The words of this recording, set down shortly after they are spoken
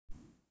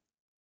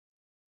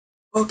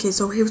Okay,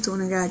 so here's the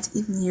one I got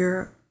even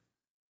here.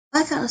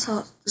 I kind of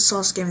saw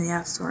this game in the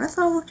App Store. I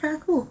thought it looked kind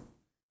of cool.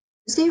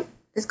 This game,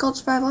 it's called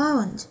Survival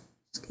Island.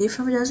 Escape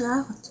from a desert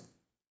island.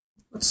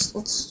 Let's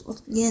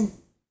begin.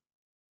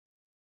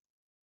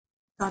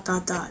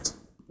 Dot.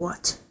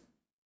 What?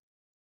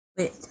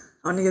 Wait,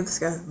 I want to give this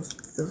guy.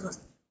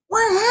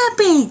 What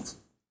happened?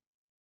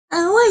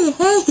 Oh,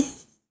 hey.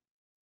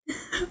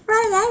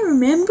 Right, I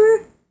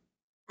remember.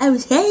 I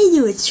was headed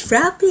to a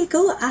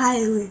tropical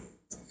island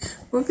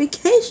for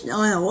vacation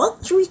on a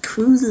luxury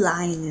cruise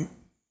liner.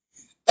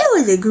 It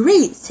was a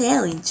great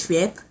sailing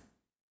trip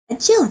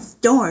until a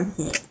storm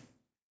hit.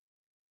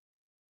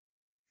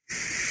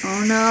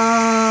 Oh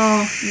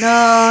no,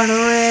 the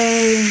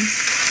rain,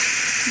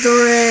 the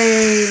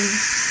rain.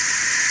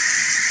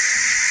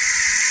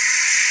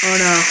 Oh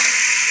no.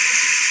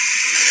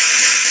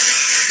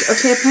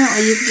 Okay,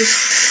 apparently you can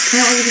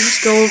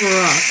just go over a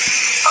rock.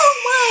 Oh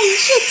my, the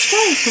ship's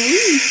trying to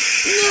leave.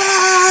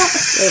 No.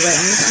 Wait,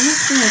 I'm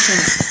just gonna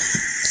turn it.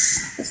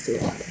 Let's do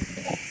it.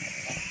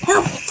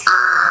 Help!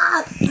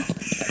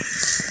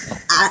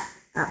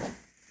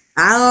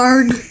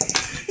 Arg!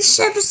 The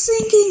ship is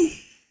sinking!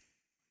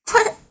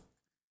 What?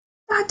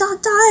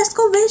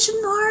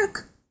 Exclamation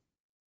mark!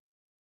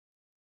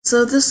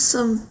 So this,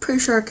 I'm pretty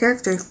sure a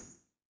character.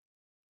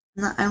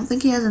 I don't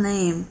think he has a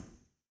name.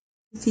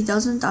 If he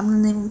doesn't, I'm gonna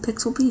name him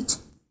Pixel Pete.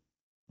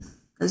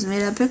 Because he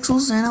made out of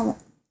pixels and I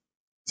won't.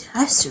 Did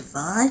I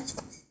survive?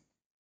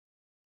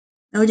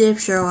 No, Dave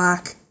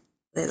Sherlock.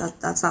 Wait,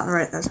 that's not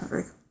right. That's not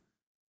right.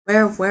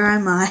 Where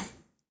am I?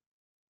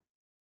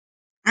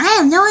 I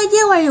have no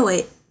idea where to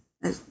wait.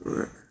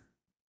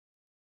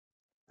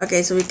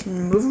 Okay, so we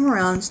can move him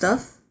around and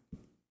stuff.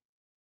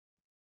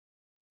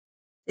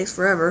 Takes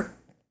forever.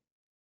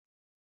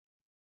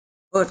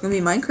 Oh, it's gonna be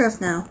Minecraft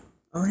now.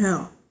 Oh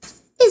no.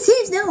 It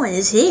seems no one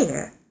is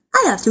here.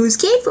 I have to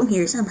escape from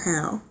here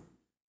somehow.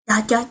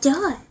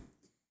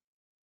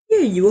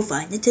 Here you will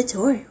find the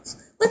tutorials.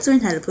 Let's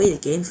learn how to play the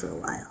game for a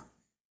while.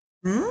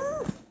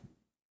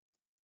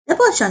 The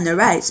bush on the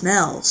right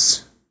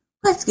smells.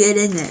 Let's get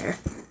in there.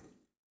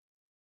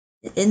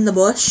 In the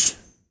bush.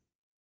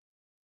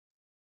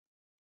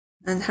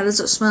 And how does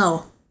it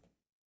smell?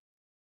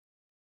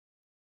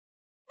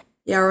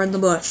 Yeah, we're in the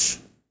bush.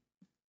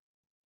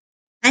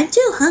 I'm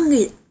too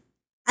hungry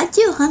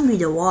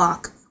to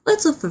walk.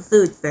 Let's look for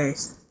food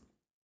first.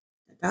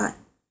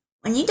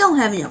 When you don't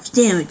have enough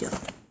stamina, you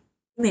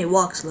may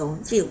walk slow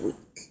and feel weak.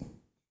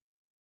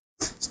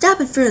 Stop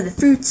in front of the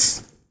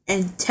fruits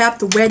and tap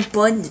the red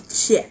button to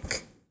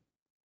check.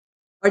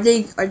 Are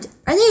they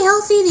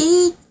healthy to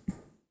eat?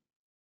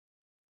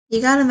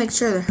 You gotta make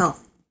sure they're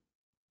healthy.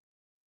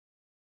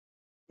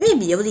 You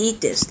may be able to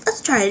eat this.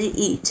 Let's try to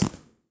eat.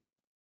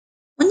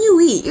 When you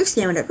eat, your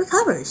stamina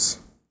recovers.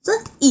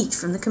 Select eat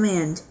from the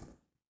command.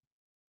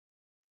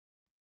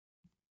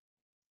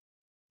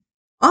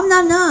 Om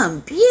nom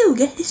nom. Pew,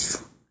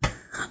 guys.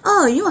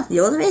 Oh, you must be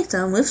able to make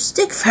some with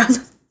stick from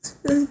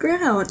the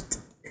ground.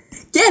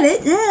 Get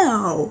it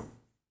now.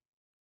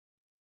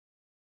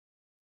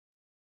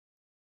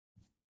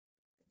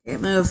 Okay,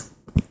 move.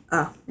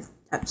 Oh,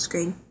 tap the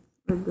screen.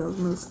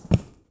 Move.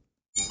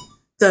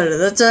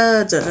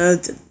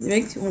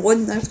 Make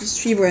one knife with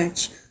tree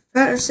branch.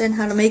 Try to understand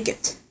how to make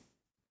it.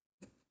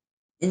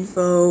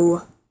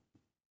 Info.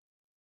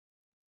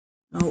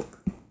 Nope.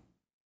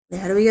 Wait,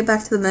 how do we get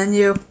back to the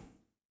menu?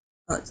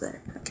 Oh, it's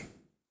there. Okay.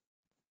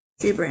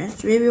 Tree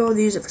branch. Maybe we'll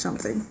use it for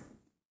something.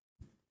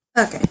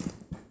 Okay.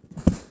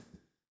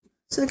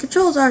 So the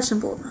controls are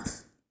simple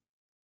enough.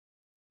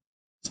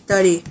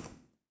 Study.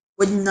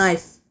 Wooden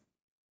knife.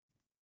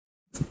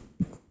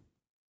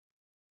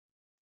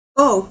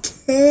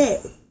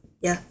 Okay.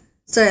 Yeah.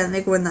 Study how to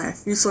make a wooden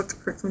knife. You select the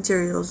correct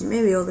materials. You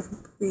may be able to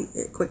complete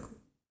it quickly.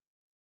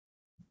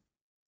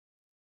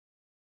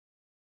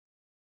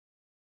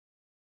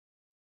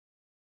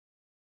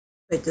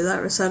 Wait, did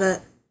that reset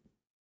it?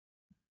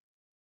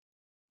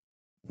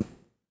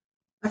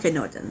 Okay,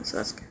 no it didn't, so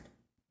that's good.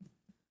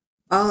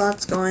 While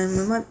that's going,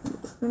 we might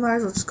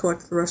as well just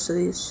collect the rest of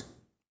these.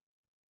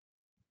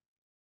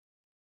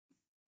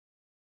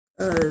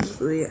 Because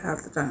we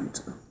have the time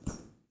to.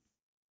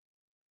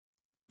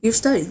 You've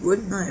studied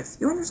wooden knife.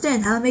 You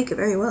understand how to make it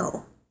very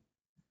well.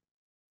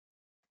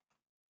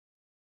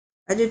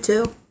 I do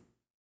too.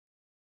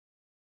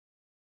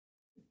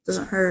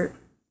 Doesn't hurt.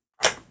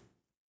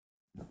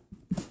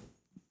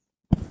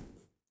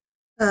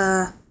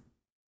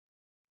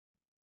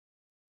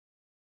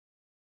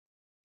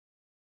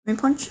 Can we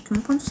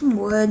punch some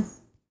wood?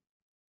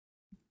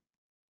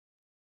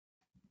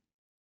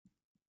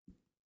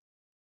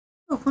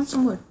 Oh, punch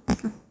some wood.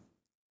 Okay,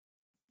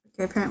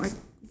 apparently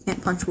we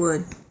can't punch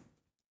wood.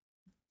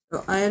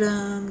 So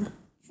item,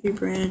 tree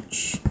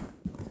branch.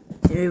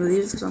 Maybe we'll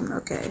use it for something.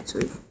 Okay, so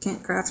we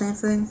can't craft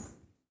anything.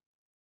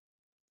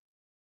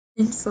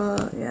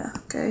 Info, yeah,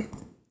 okay.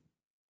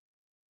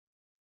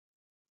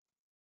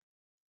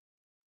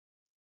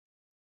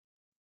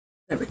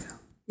 There we go.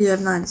 You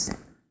have 9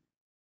 stamina.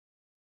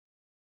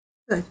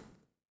 Good.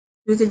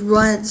 We could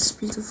run at the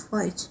speed of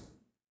light.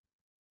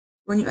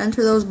 When you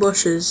enter those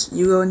bushes,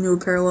 you go into a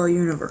parallel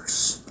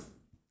universe.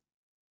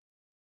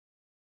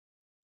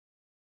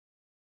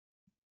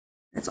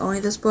 It's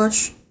only this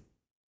bush.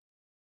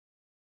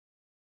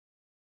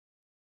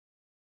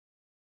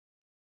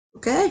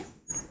 Okay.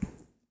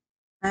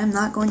 I am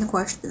not going to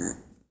question it.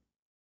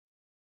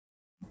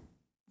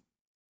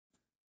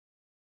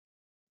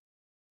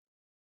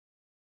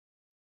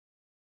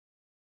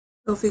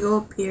 So if we go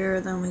up here,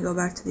 then we go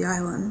back to the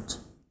island.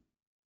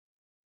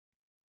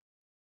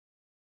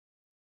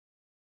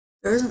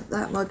 There isn't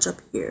that much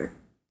up here.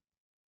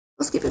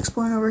 Let's keep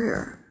exploring over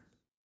here.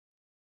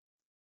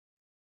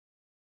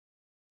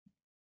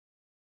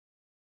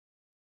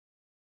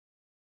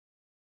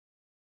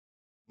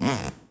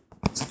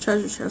 It's a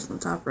treasure chest on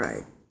the top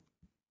right.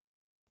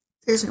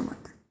 There's no one.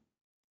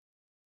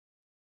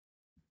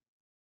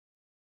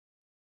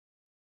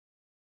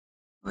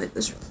 Wait,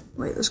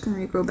 this can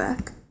regrow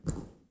back.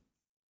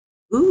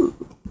 Ooh.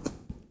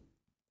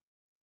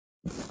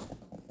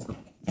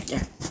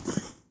 Yeah.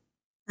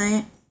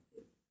 I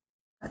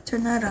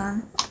turn that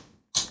on.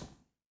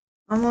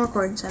 One more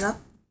recording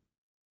setup.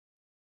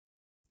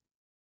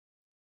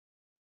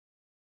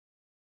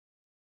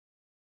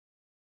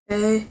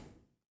 Okay.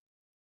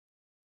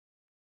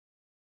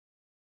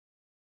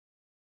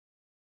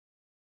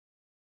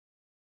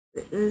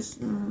 There's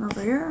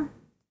over here.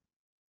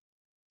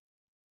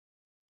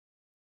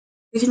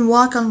 We can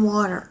walk on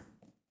water.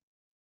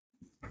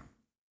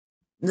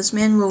 This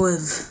man will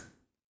live.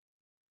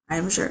 I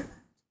am sure.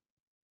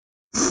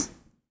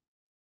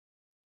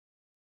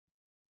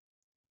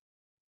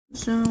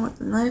 So what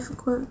the knife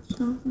equips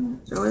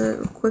something? So it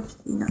equips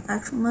the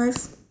actual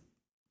knife.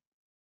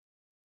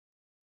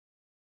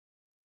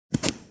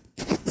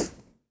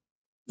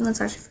 And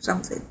that's actually for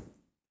something.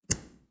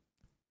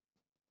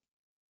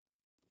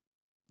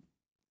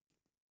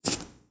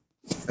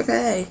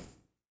 Okay.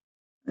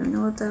 I don't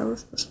know what that was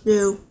supposed to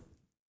do.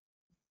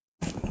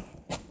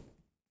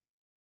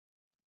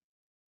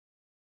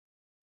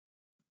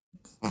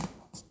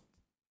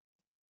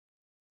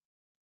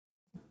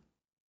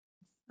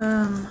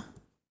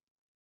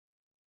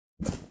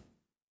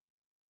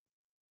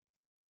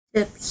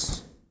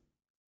 Tips.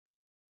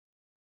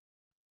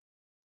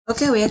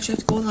 Okay, we actually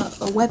have to go on a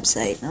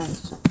website now.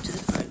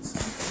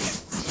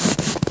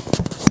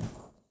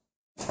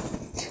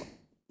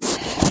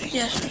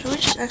 Yeah, so we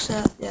just exit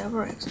out. Yeah,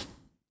 we're exit.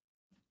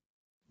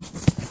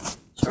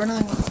 So we're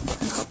not going to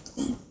help the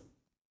game.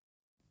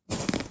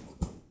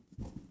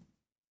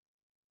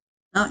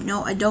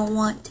 No, I don't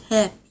want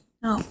tips.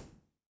 No.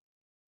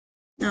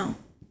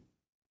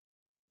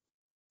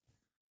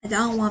 I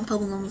don't want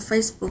people on the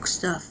Facebook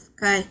stuff,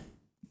 okay?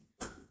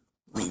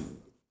 I mean,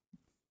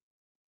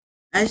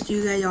 as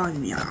you guys are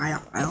me, I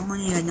don't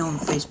want you to know on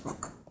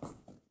Facebook.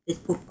 Okay,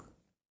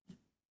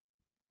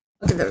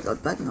 there we go,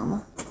 back to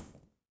normal.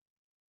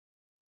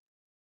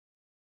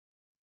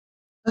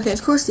 Okay,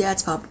 of course the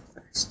ads pop up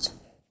first.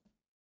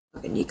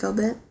 Okay, Nico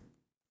bit.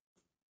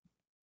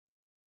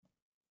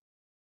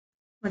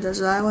 What does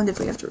that one if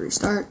we have to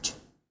restart?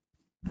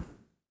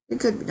 It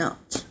could be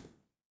not.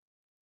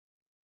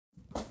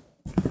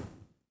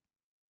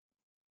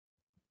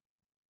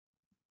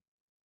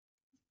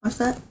 What's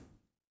that?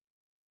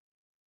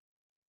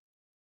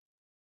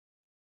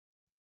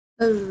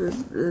 So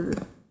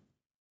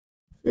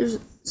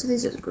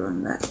these are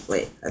growing that.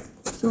 Wait,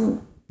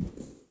 so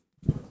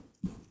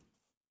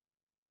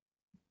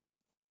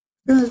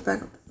bring this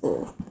back up to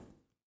full.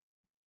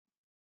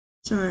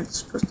 So it's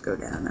supposed to go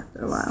down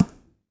after a while.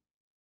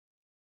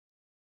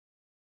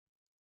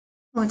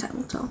 Only time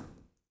will tell.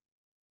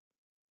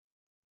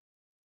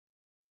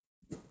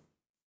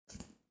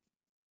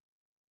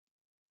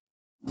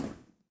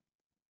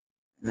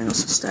 And then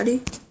also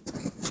study.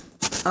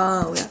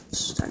 Oh, we have to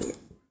study it.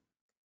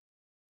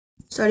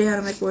 Study how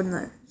to make wooden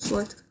knife.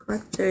 Select the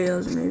correct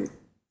materials, maybe.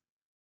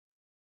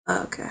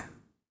 Okay.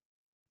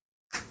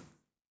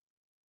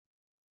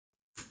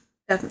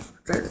 I have to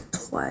try it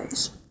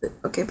twice. But,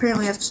 okay,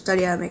 apparently I have to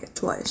study how to make it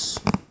twice.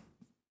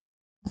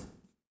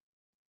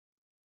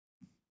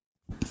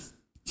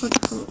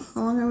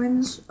 How long are we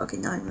in this? Okay,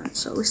 9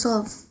 minutes. So we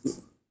still have.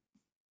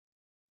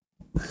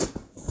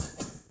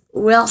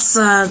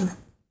 Wilson!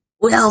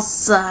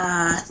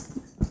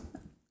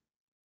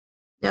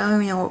 Yeah, I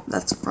don't even know what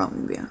that's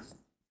from, to be honest.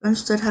 You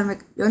understood how to make.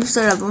 You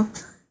understood how to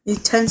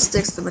need 10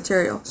 sticks of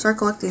material. Start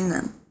collecting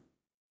them.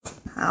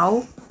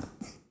 How?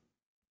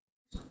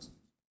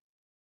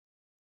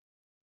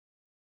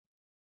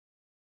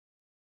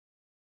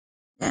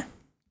 Yeah.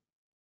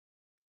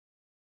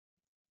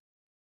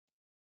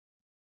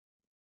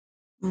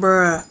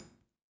 Bruh.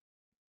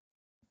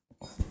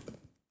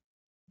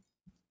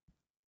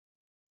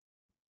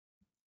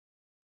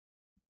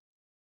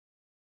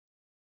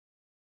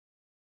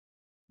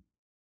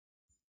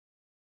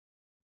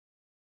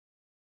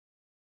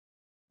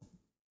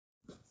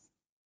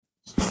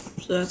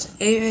 So that's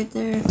 8 right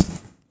there.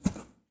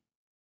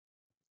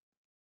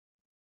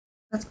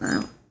 That's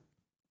gonna.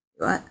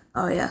 What?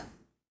 Oh, yeah.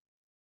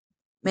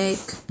 Make.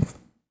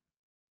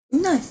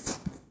 Knife.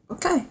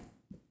 Okay.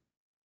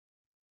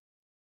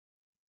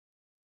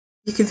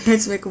 You can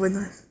pants make a wood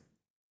knife.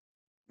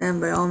 And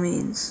by all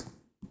means,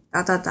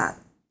 dot.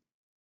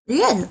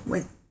 Again,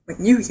 when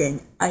you get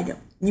an item,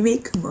 you may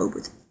come up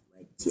with it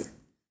right here.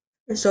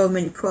 There's so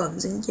many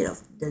problems and get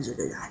off the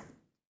deserted island.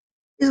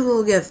 Here's a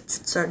little gift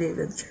to start the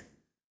adventure.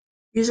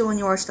 Use it when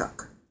you are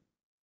stuck.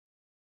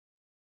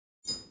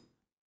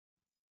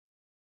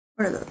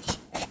 What are those?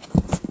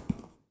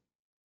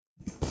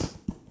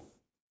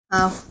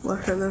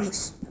 What are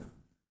those?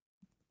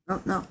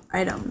 No,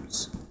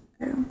 items.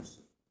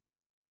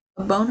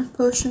 A bonus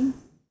potion.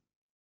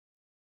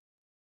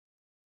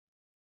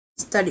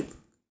 Study book.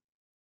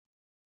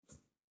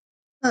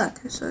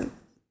 Okay, so.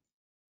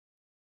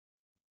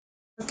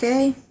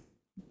 Okay.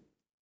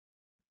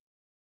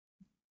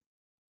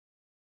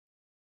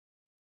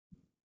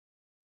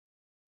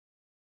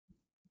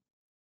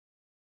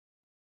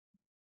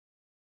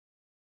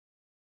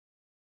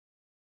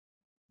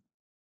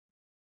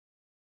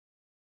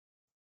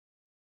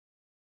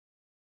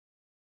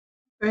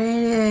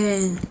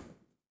 Brandon.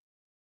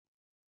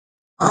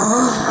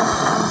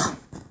 Oh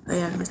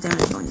yeah, my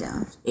stamina's going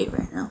down. It's 8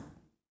 right now.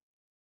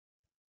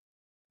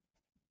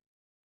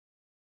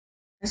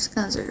 Next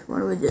concert, what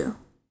do we do?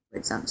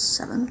 It's down to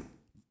 7.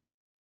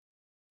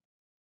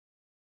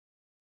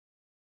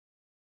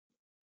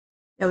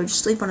 Yeah, we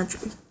just sleep on a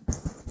tree.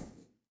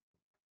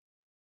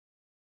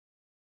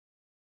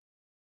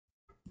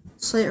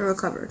 Slayer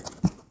recovered.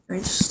 We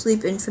just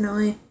sleep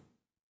infinitely.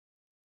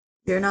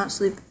 You're not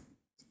sleeping.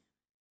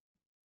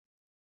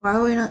 Why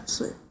are we not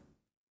sleep?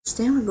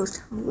 Stamina goes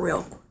down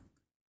real quick.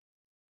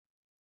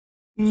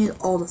 You need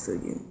all the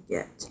food you can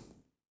get.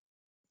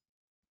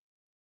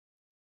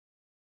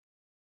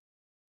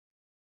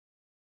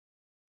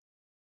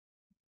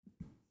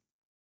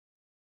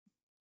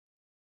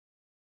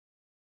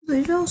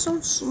 They go so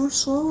more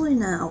slowly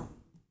now.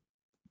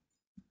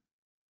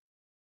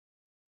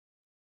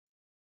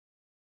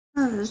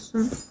 Oh, there's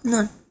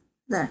none.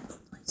 There.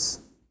 Nice.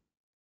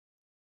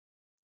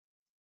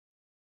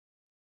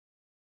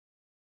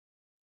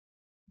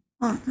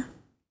 On.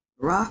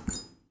 Rock.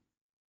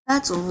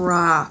 That's a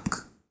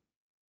rock.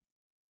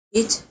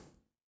 It's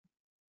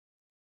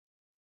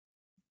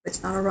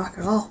not a rock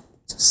at all.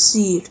 It's a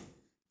seed.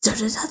 Dun,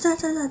 dun, dun,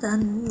 dun,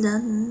 dun,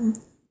 dun.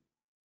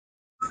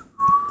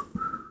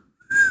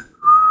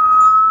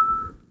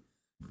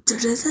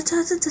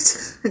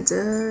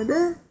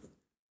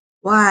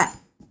 What?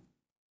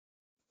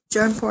 It's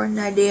your important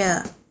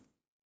idea.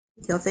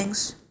 Kill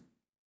things.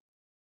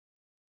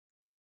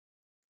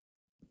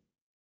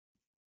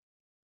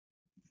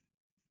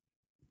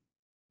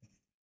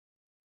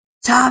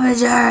 Tom and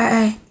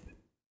Jerry!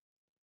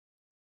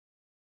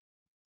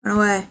 Run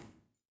away.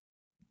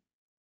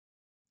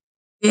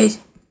 Eat.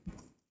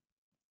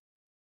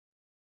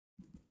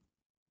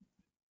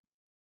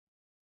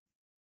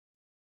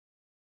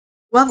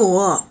 Level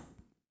up.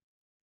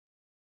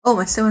 Oh,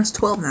 my stamina's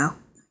 12 now.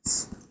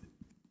 Nice.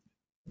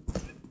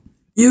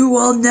 You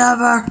will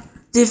never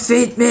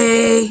defeat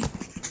me!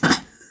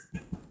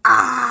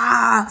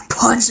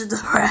 Punch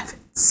the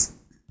rabbits.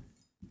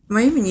 Am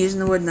I even using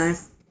the wood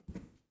knife?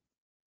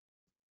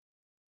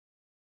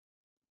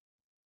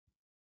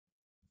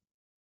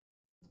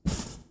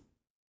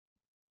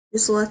 You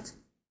select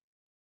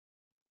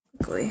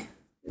quickly.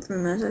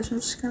 Through meditation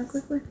just kind of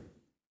quickly.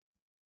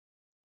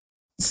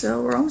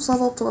 So we're almost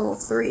level up to level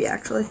 3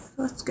 actually. So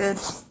that's good.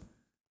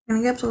 I'm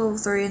gonna get up to level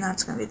 3 and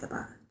that's gonna be the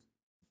best.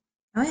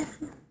 Oh yeah.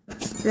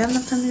 Do we have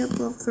enough time to get up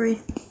to level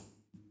 3?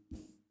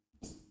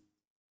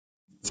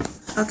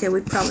 Okay,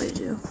 we probably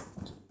do.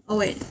 Oh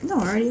wait, no,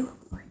 already level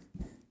 3.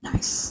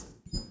 Nice.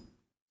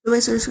 So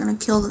basically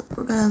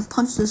we're gonna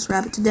punch this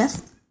rabbit to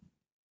death.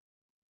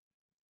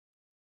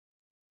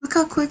 Look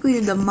how quick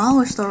we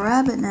demolish the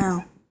rabbit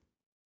now.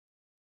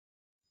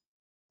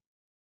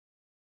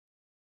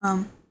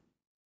 Oh,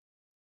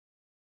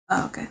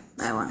 okay.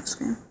 I want to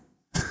scream.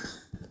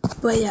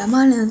 But yeah,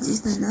 my name is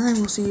Ethan, and I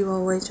will see you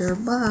all later.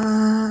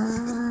 Bye.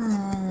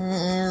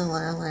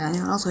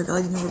 Also, I feel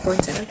like the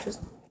recording setup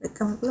just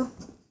come up below.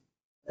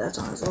 That's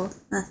all as well.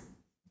 I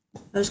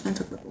was just gonna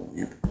talk about the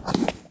lamp.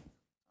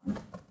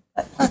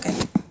 But, okay.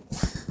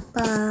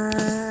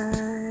 Bye.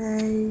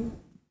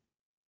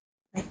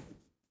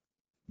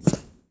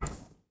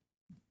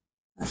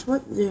 That's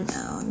what to do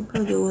now. I'm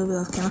probably do a little bit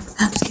off camera.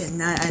 I'm just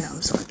kidding. I know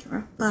I'm still on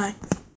camera. Bye.